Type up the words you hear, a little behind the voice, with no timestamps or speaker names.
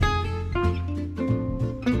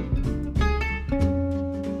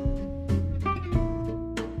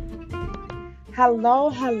Hello,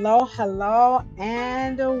 hello, hello,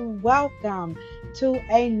 and welcome to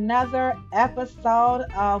another episode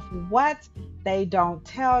of What They Don't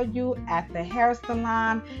Tell You at the Hair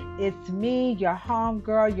Salon. It's me, your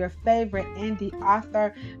homegirl, your favorite indie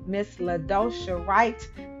author, Miss LaDosha Wright,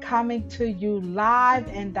 coming to you live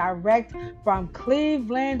and direct from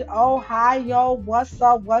Cleveland, Ohio. What's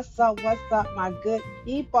up, what's up, what's up, my good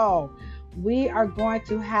people? We are going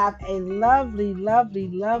to have a lovely, lovely,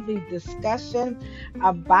 lovely discussion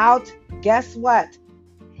about, guess what?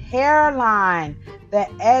 Hairline, the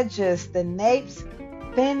edges, the napes,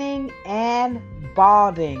 thinning, and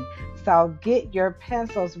balding. So get your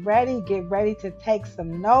pencils ready, get ready to take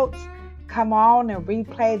some notes. Come on and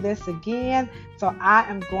replay this again. So I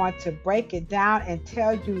am going to break it down and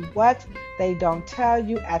tell you what they don't tell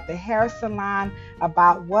you at the hair salon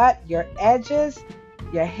about what your edges,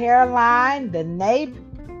 your hairline, the nape,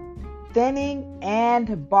 thinning,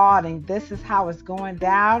 and balding. This is how it's going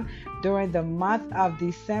down during the month of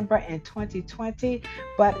December in 2020.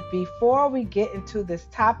 But before we get into this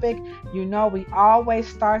topic, you know we always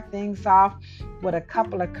start things off with a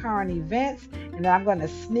couple of current events, and then I'm going to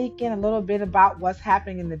sneak in a little bit about what's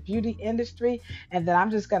happening in the beauty industry, and then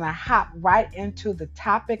I'm just going to hop right into the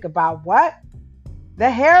topic about what? The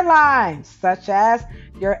hairlines, such as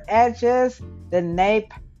your edges, the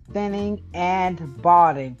nape, thinning, and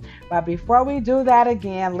balding. But before we do that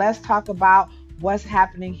again, let's talk about what's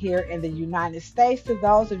happening here in the United States. To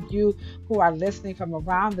those of you who are listening from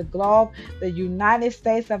around the globe, the United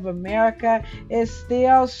States of America is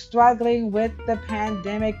still struggling with the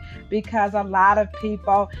pandemic because a lot of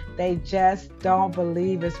people, they just don't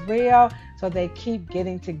believe it's real. So they keep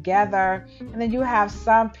getting together. And then you have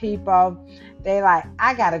some people, they like,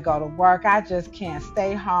 I got to go to work. I just can't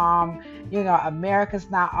stay home. You know, America's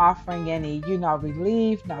not offering any,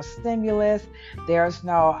 relief, no stimulus. There's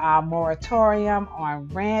no moratorium on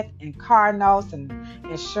rent and car notes and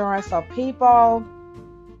insurance. So people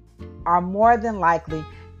are more than likely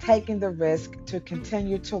taking the risk to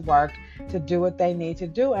continue to work, to do what they need to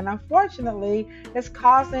do. And unfortunately, it's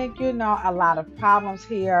causing, a lot of problems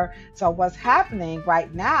here. So what's happening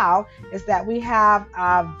right now is that we have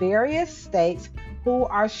various states who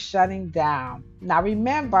are shutting down. Now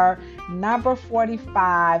remember, number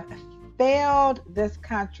 45 failed this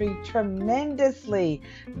country tremendously,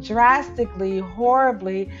 drastically,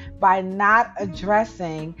 horribly by not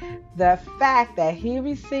addressing the fact that he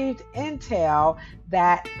received intel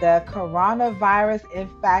that the coronavirus, in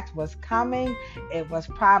fact, was coming. It was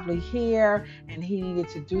probably here and he needed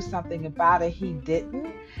to do something about it. He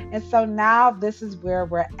didn't. And so now this is where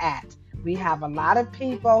we're at. We have a lot of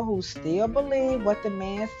people who still believe what the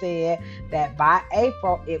man said, that by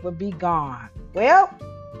April it would be gone. Well,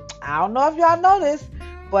 I don't know if y'all know this,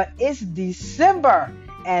 but it's December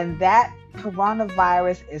and that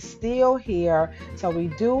coronavirus is still here. So we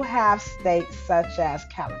do have states such as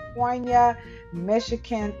California,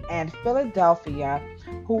 Michigan, and Philadelphia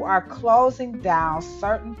who are closing down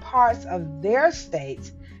certain parts of their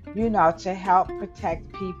states, to help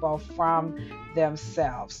protect people from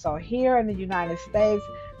themselves. So here in the United States,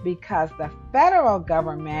 because the federal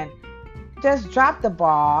government just dropped the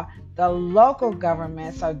ball, the local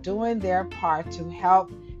governments are doing their part to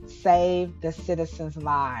help save the citizens'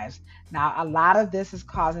 lives. Now, a lot of this is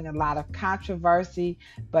causing a lot of controversy,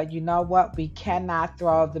 but you know what? We cannot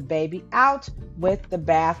throw the baby out with the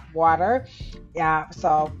bathwater.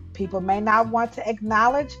 So people may not want to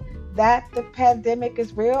acknowledge that the pandemic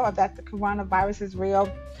is real or that the coronavirus is real,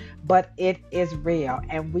 but it is real.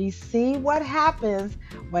 And we see what happens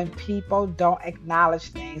when people don't acknowledge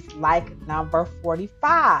things like number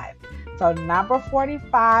 45. So number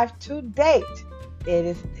 45 to date, it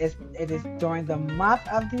is during the month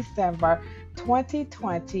of December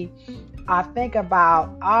 2020. I think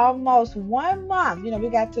about almost 1 month. We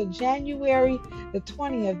got to January the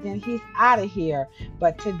 20th, then he's out of here.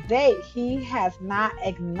 But to date, he has not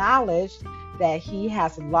acknowledged that he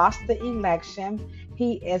has lost the election.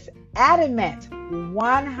 He is adamant,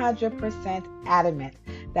 100% adamant,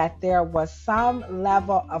 that there was some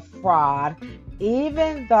level of fraud,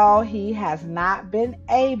 even though he has not been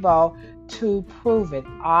able to prove it.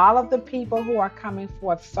 All of the people who are coming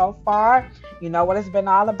forth so far, you know what it's been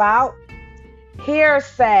all about?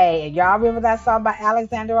 Hearsay. Y'all remember that song by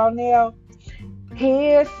Alexander O'Neal?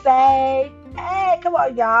 Hearsay. Hey, come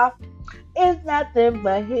on, y'all. It's nothing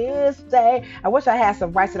but hearsay. I wish I had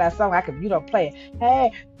some rights to that song. I could, play it.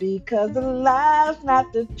 Hey, because the lie's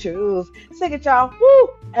not the truth. Sing it, y'all. Woo!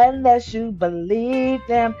 Unless you believe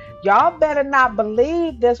them. Y'all better not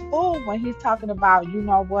believe this fool when he's talking about,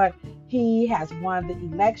 he has won the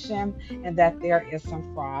election and that there is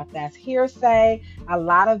some fraud. That's hearsay. A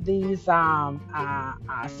lot of these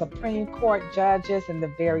Supreme Court judges in the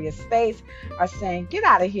various states are saying, get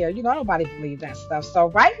out of here. Nobody believes that stuff. So,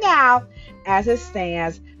 right now, as it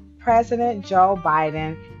stands, President Joe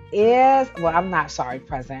Biden I'm not sorry,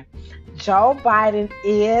 President. Joe Biden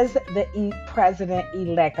is the president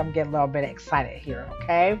elect. I'm getting a little bit excited here,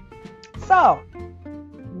 okay? So,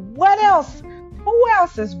 what else? Who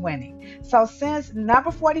else is winning? So, since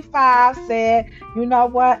number 45 said, you know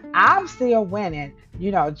what, I'm still winning.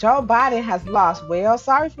 Joe Biden has lost. Well,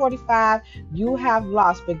 sorry, 45, you have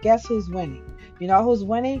lost. But guess who's winning? You know who's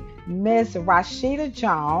winning? Miss Rashida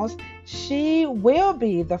Jones. She will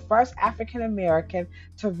be the first African American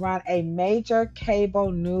to run a major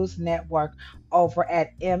cable news network over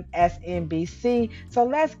at MSNBC. So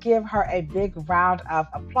let's give her a big round of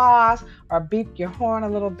applause, or beep your horn a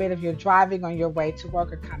little bit if you're driving on your way to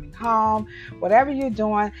work or coming home. Whatever you're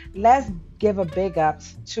doing, let's give a big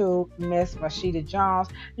ups to Miss Rashida Jones.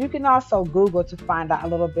 You can also Google to find out a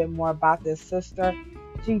little bit more about this sister.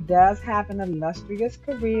 She does have an illustrious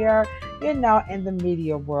career, in the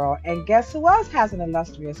media world. And guess who else has an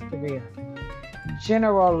illustrious career?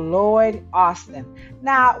 General Lloyd Austin.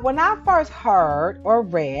 Now, when I first heard or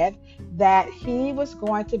read that he was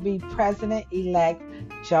going to be President-elect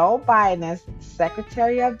Joe Biden's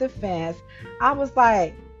Secretary of Defense, I was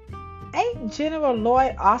like, ain't General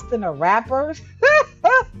Lloyd Austin a rapper?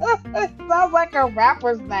 Sounds like a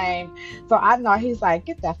rapper's name. So I know he's like,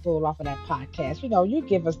 get that fool off of that podcast. You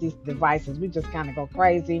give us these devices, we just kind of go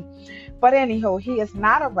crazy. But anywho, he is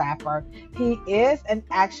not a rapper. He is an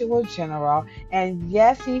actual general. And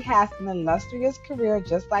yes, he has an illustrious career,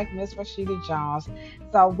 just like Miss Rashida Jones.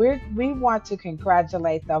 So we want to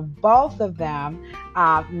congratulate both of them,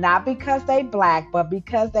 not because they black, but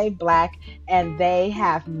because they black and they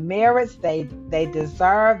have merits. They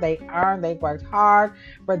deserve, they earn, they worked hard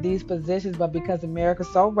for these positions. But because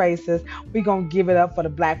America's so racist, we're gonna give it up for the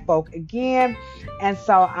black folk again. And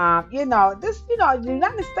so, the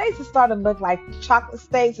United States is starting to look like chocolate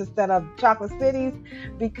states instead of chocolate cities,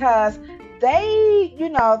 because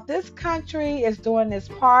this country is doing its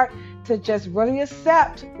part to just really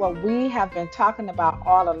accept what we have been talking about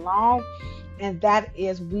all along. And that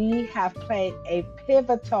is, we have played a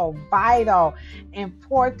pivotal, vital,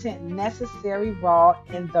 important, necessary role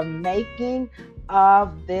in the making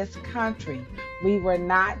of this country. We were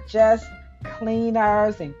not just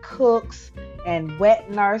cleaners and cooks and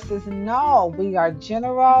wet nurses. No, we are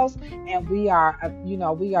generals, and we are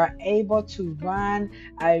able to run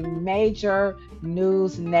a major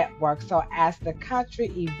news network. So as the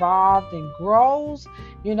country evolved and grows,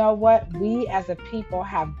 we as a people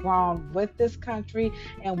have grown with this country,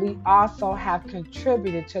 and we also have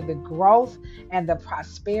contributed to the growth and the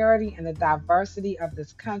prosperity and the diversity of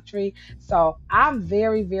this country. So I'm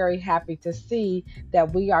very, very happy to see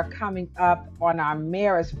that we are coming up on our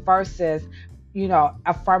merits versus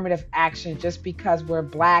affirmative action. Just because we're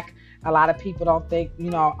black, a lot of people don't think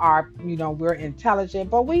we're intelligent,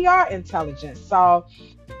 but we are intelligent. So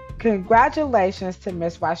congratulations to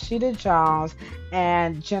Miss Rashida Jones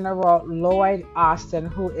and General Lloyd Austin,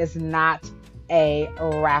 who is not a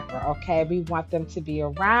rapper. Okay, we want them to be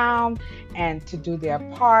around and to do their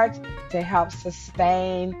part to help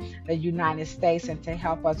sustain the United States and to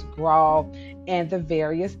help us grow in the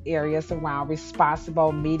various areas around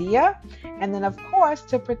responsible media, and then of course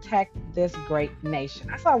to protect this great nation.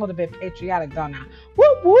 I saw a little bit patriotic, don't I?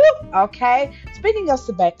 Whoop whoop. Okay, speaking of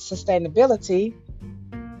sustainability,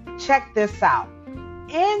 check this out.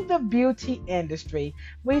 In the beauty industry,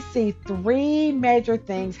 we see three major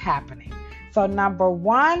things happening. So number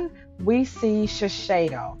one, we see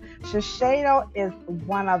Shiseido. Shiseido is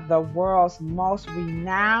one of the world's most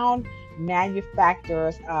renowned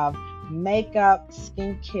manufacturers of makeup,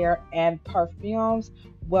 skincare, and perfumes.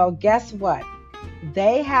 Well, guess what?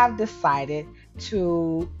 They have decided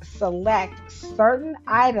to select certain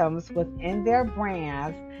items within their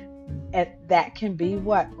brands that can be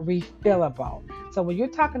refillable. So when you're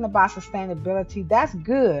talking about sustainability, that's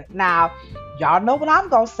good. Now, y'all know what I'm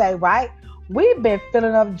going to say, right? We've been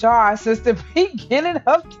filling up jars since the beginning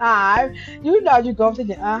of time. You go to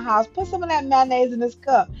your house, put some of that mayonnaise in this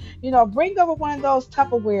cup. Bring over one of those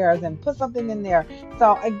Tupperwares and put something in there.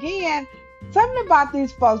 So again, something about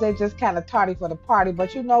these folks, they just kind of tardy for the party.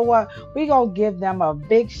 But you know what? We're going to give them a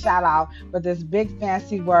big shout out for this big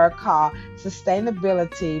fancy word called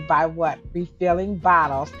sustainability by refilling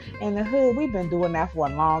bottles. In the hood, we've been doing that for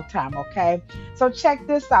a long time, okay? So check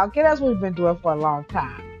this out. Guess what we've been doing for a long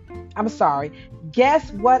time? I'm sorry.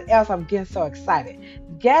 Guess what else? I'm getting so excited.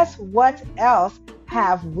 Guess what else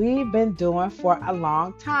have we been doing for a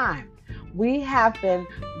long time? We have been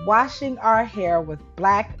washing our hair with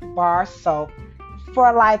black bar soap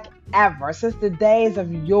for like ever, since the days of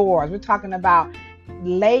yours. We're talking about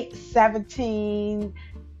late 17,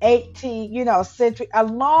 18, century, a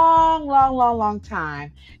long, long, long, long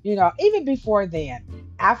time. Even before then,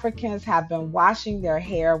 Africans have been washing their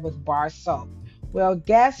hair with bar soap. Well,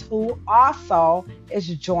 guess who also is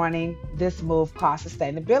joining this move called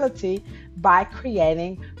sustainability by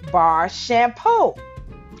creating bar shampoo?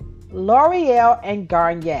 L'Oreal and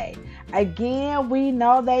Garnier. Again, we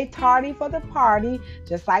know they tardy for the party,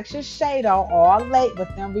 just like Shiseido, all late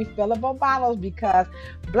with them refillable bottles because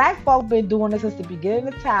black folk been doing this since the beginning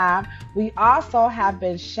of time. We also have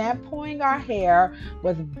been shampooing our hair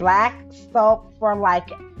with black soap for like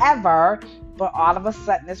ever, but all of a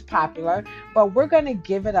sudden it's popular. But we're going to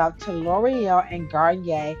give it up to L'Oreal and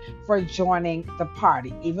Garnier for joining the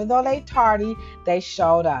party. Even though they tardy, they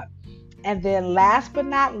showed up. And then last but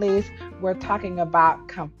not least, we're talking about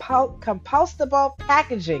compostable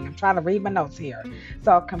packaging. I'm trying to read my notes here.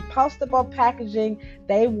 So compostable packaging,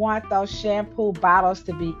 they want those shampoo bottles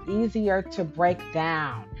to be easier to break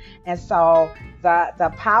down. And so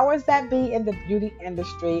the powers that be in the beauty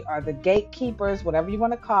industry, or the gatekeepers, whatever you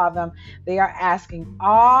want to call them, they are asking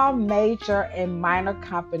all major and minor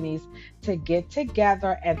companies to get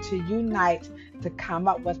together and to unite to come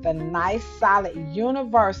up with a nice, solid,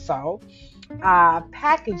 universal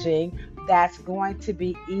packaging that's going to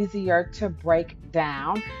be easier to break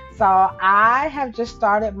down. So I have just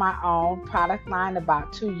started my own product line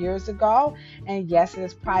about 2 years ago, and yes, it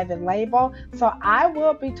is private label. So I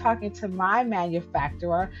will be talking to my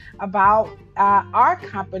manufacturer about our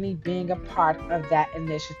company being a part of that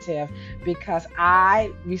initiative, because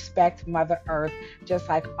I respect Mother Earth just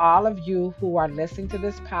like all of you who are listening to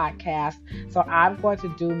this podcast. So I'm going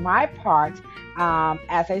to do my part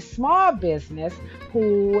as a small business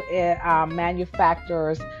who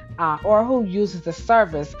manufactures or who uses the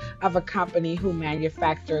service of a company who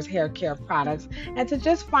manufactures hair care products, and to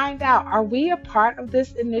just find out, are we a part of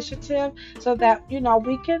this initiative so that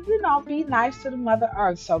we can be nice to the Mother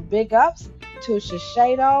Earth. So big ups to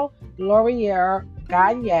Shiseido, L'Oreal,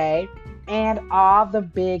 Garnier, and all the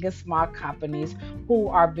big and small companies who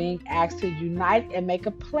are being asked to unite and make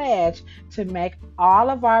a pledge to make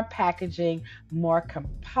all of our packaging more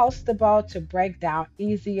compostable, to break down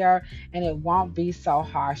easier, and it won't be so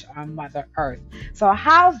harsh on Mother Earth. So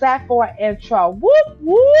how's that for an intro? Whoop,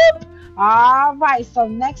 whoop. All right, so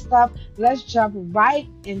next up, let's jump right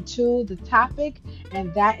into the topic,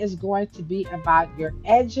 and that is going to be about your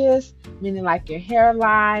edges, meaning like your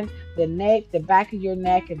hairline, the nape, the back of your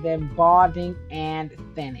neck, and then balding and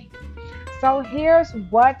thinning. So here's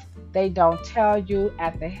what they don't tell you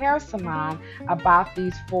at the hair salon about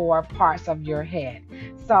these four parts of your head.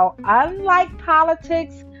 So unlike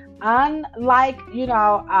politics, unlike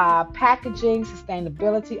packaging,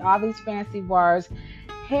 sustainability, all these fancy words,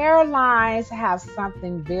 hairlines have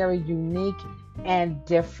something very unique and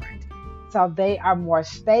different. So they are more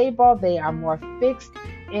stable, they are more fixed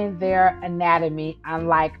in their anatomy,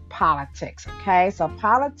 unlike politics. Okay, so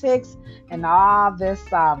politics and all this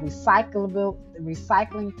recycling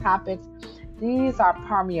topics, these are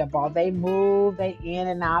permeable. They move, they in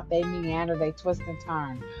and out, they meander, they twist and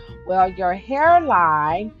turn. Well, your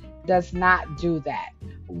hairline does not do that.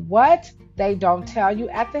 What they don't tell you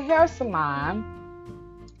at the hair salon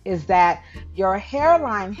is that your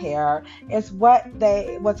hairline hair is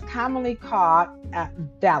what's commonly called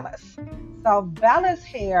vellus. So vellus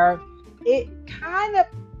hair, it kind of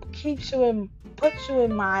puts you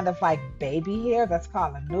in mind of like baby hair. That's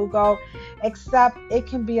called a nugo, except it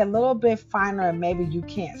can be a little bit finer and maybe you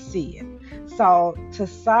can't see it. So to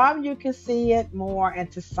some you can see it more,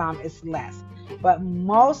 and to some it's less. But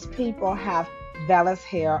most people have vellus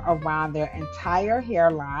hair around their entire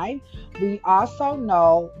hairline. We also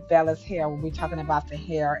know vellus hair when we're talking about the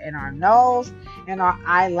hair in our nose and our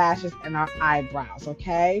eyelashes and our eyebrows,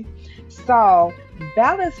 okay? So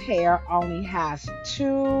vellus hair only has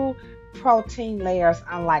two protein layers,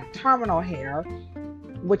 unlike terminal hair,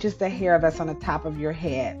 which is the hair that's on the top of your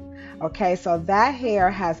head. Okay, so that hair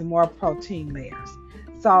has more protein layers.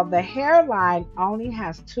 So the hairline only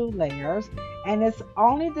has two layers, and it's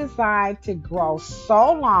only designed to grow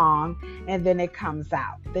so long and then it comes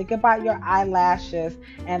out. Think about your eyelashes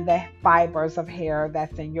and the fibers of hair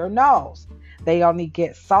that's in your nose. They only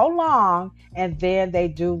get so long and then they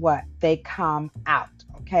do what? They come out.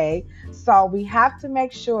 Okay, so we have to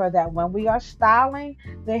make sure that when we are styling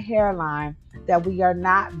the hairline, that we are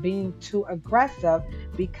not being too aggressive,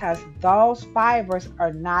 because those fibers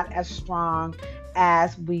are not as strong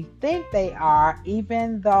as we think they are,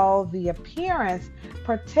 even though the appearance,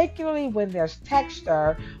 particularly when there's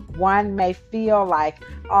texture, one may feel like,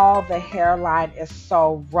 oh, the hairline is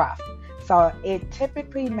so rough. So it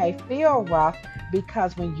typically may feel rough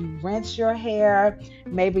because when you rinse your hair,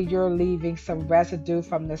 maybe you're leaving some residue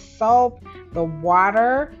from the soap. The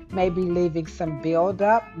water may be leaving some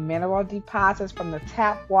buildup, mineral deposits from the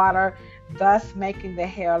tap water, thus making the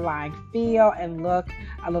hairline feel and look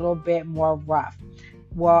a little bit more rough.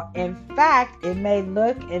 Well, in fact, it may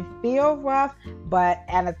look and feel rough, but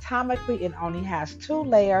anatomically it only has two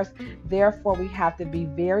layers. Therefore, we have to be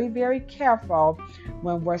very, very careful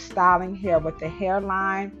when we're styling hair with the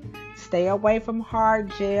hairline. Stay away from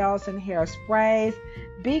hard gels and hairsprays.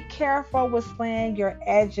 Be careful with slaying your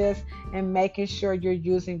edges and making sure you're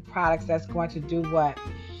using products that's going to do what?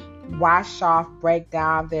 Wash off, break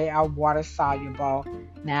down, they are water soluble.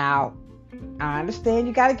 Now, I understand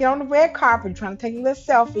you got to get on the red carpet, you're trying to take a little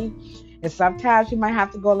selfie, and sometimes you might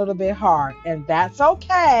have to go a little bit hard, and that's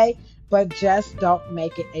okay, but just don't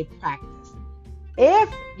make it a practice.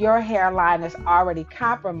 If your hairline is already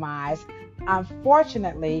compromised,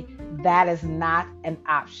 unfortunately, that is not an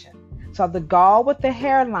option. So the goal with the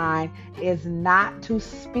hairline is not to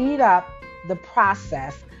speed up the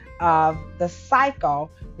process of the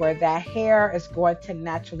cycle where that hair is going to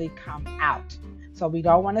naturally come out. So we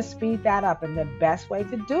don't want to speed that up. And the best way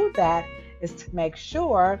to do that is to make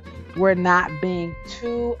sure we're not being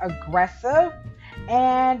too aggressive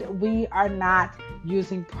and we are not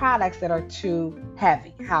using products that are too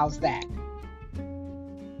heavy. How's that?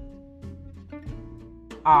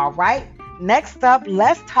 All right. Next up,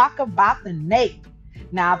 let's talk about the nape.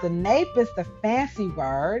 Now, the nape is the fancy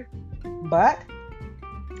word, but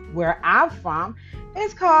where I'm from,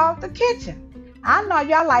 it's called the kitchen. I know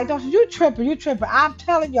y'all like, don't you tripping. I'm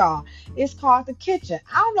telling y'all, it's called the kitchen.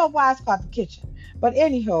 I don't know why it's called the kitchen, but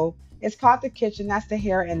anywho, it's called the kitchen. That's the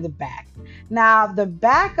hair in the back. Now, the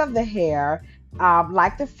back of the hair,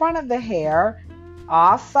 like the front of the hair,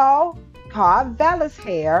 also called vellus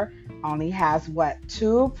hair, only has what?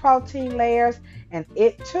 Two protein layers, and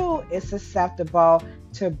it too is susceptible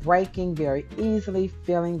to breaking very easily,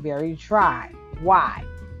 feeling very dry. Why?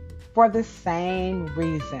 For the same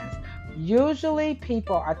reasons. Usually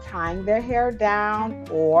people are tying their hair down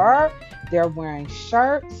or they're wearing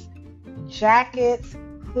shirts, jackets,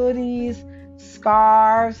 hoodies,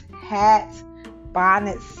 scarves, hats,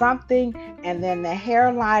 bonnets, something, and then the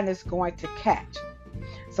hairline is going to catch.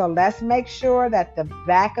 So let's make sure that the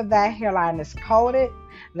back of that hairline is coated.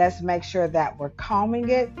 Let's make sure that we're combing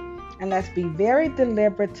it. And let's be very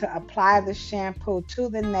deliberate to apply the shampoo to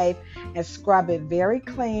the nape and scrub it very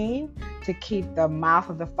clean to keep the mouth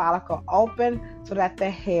of the follicle open so that the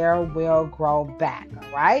hair will grow back.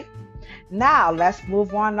 All right. Now let's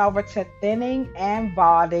move on over to thinning and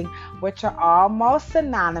balding, which are almost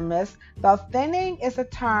synonymous. Though thinning is a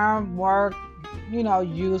term more,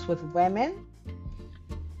 used with women.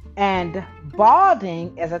 And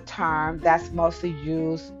balding is a term that's mostly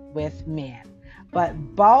used with men. But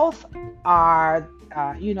both are,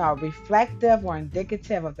 reflective or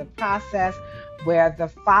indicative of the process where the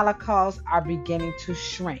follicles are beginning to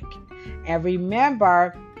shrink. And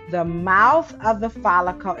remember, the mouth of the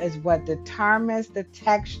follicle is what determines the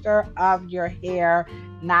texture of your hair,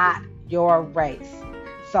 not your race.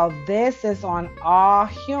 So this is on all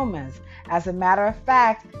humans. As a matter of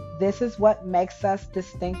fact, this is what makes us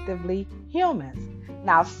distinctively humans.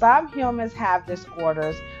 Now, some humans have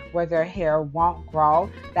disorders where their hair won't grow.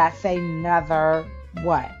 That's another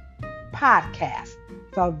podcast.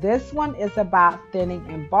 So this one is about thinning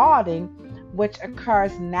and balding, which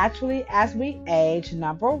occurs naturally as we age,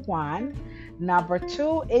 number one. Number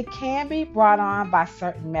two, it can be brought on by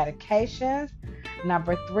certain medications.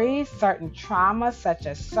 Number three, certain trauma such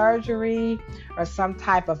as surgery or some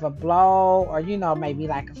type of a blow, or maybe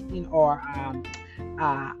like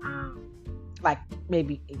like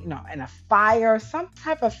maybe in a fire, some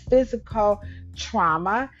type of physical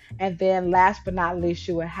trauma. And then last but not least,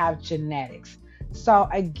 you would have genetics. So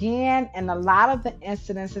again, in a lot of the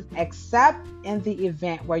incidences, except in the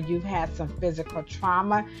event where you've had some physical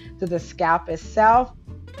trauma to the scalp itself,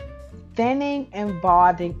 thinning and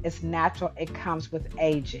balding is natural. It comes with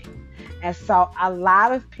aging. And so a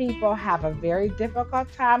lot of people have a very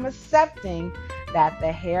difficult time accepting that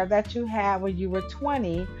the hair that you had when you were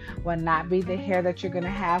 20 will not be the hair that you're going to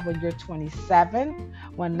have when you're 27,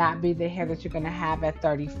 will not be the hair that you're going to have at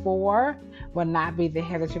 34, will not be the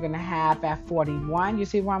hair that you're going to have at 41. You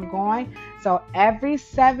see where I'm going? So every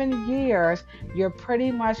 7 years, you're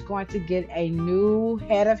pretty much going to get a new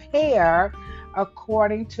head of hair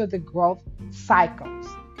according to the growth cycles.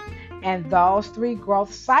 And those three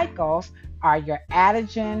growth cycles are your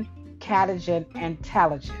adagen, catagen, and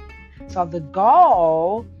telogen. So the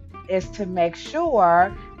goal is to make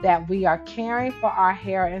sure that we are caring for our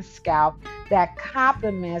hair and scalp that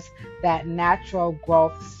complements that natural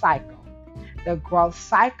growth cycle. The growth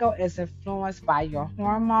cycle is influenced by your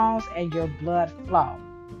hormones and your blood flow.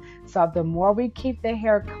 So the more we keep the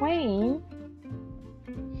hair clean,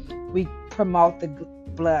 we promote the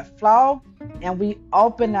blood flow and we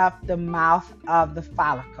open up the mouth of the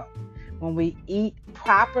follicle. When we eat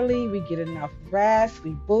properly, we get enough rest,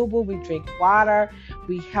 we boo boo, we drink water,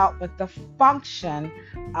 we help with the function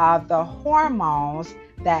of the hormones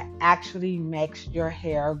that actually makes your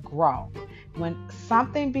hair grow. When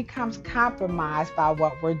something becomes compromised by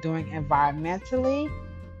what we're doing environmentally,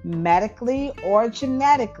 medically, or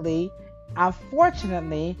genetically,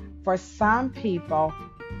 unfortunately, for some people,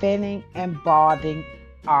 thinning and balding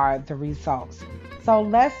are the results. So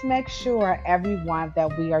let's make sure, everyone,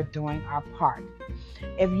 that we are doing our part.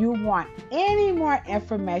 If you want any more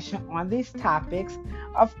information on these topics,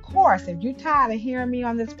 of course, if you're tired of hearing me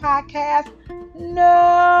on this podcast,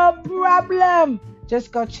 no problem.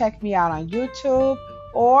 Just go check me out on YouTube,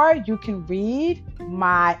 or you can read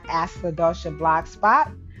my Ask LaDosha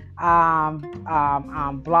blogspot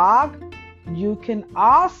blog. You can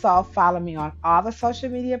also follow me on all the social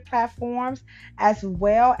media platforms, as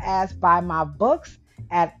well as buy my books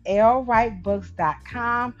at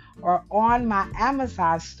lwrightbooks.com or on my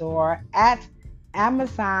Amazon store at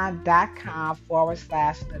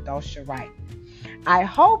amazon.com/LaDosha Wright. I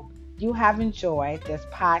hope you have enjoyed this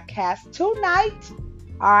podcast tonight,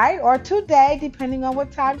 all right, or today, depending on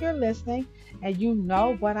what time you're listening. And you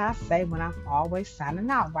know what I say when I'm always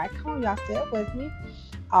signing out, right? Come on, y'all, stay with me.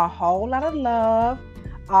 A whole lot of love,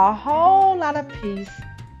 a whole lot of peace,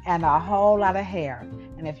 and a whole lot of hair.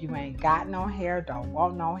 And if you ain't got no hair, don't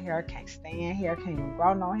want no hair, can't stand hair, can't even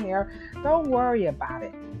grow no hair, don't worry about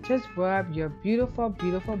it. Just rub your beautiful,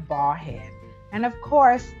 beautiful bald head. And of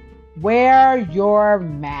course, wear your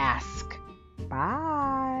mask.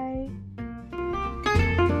 Bye.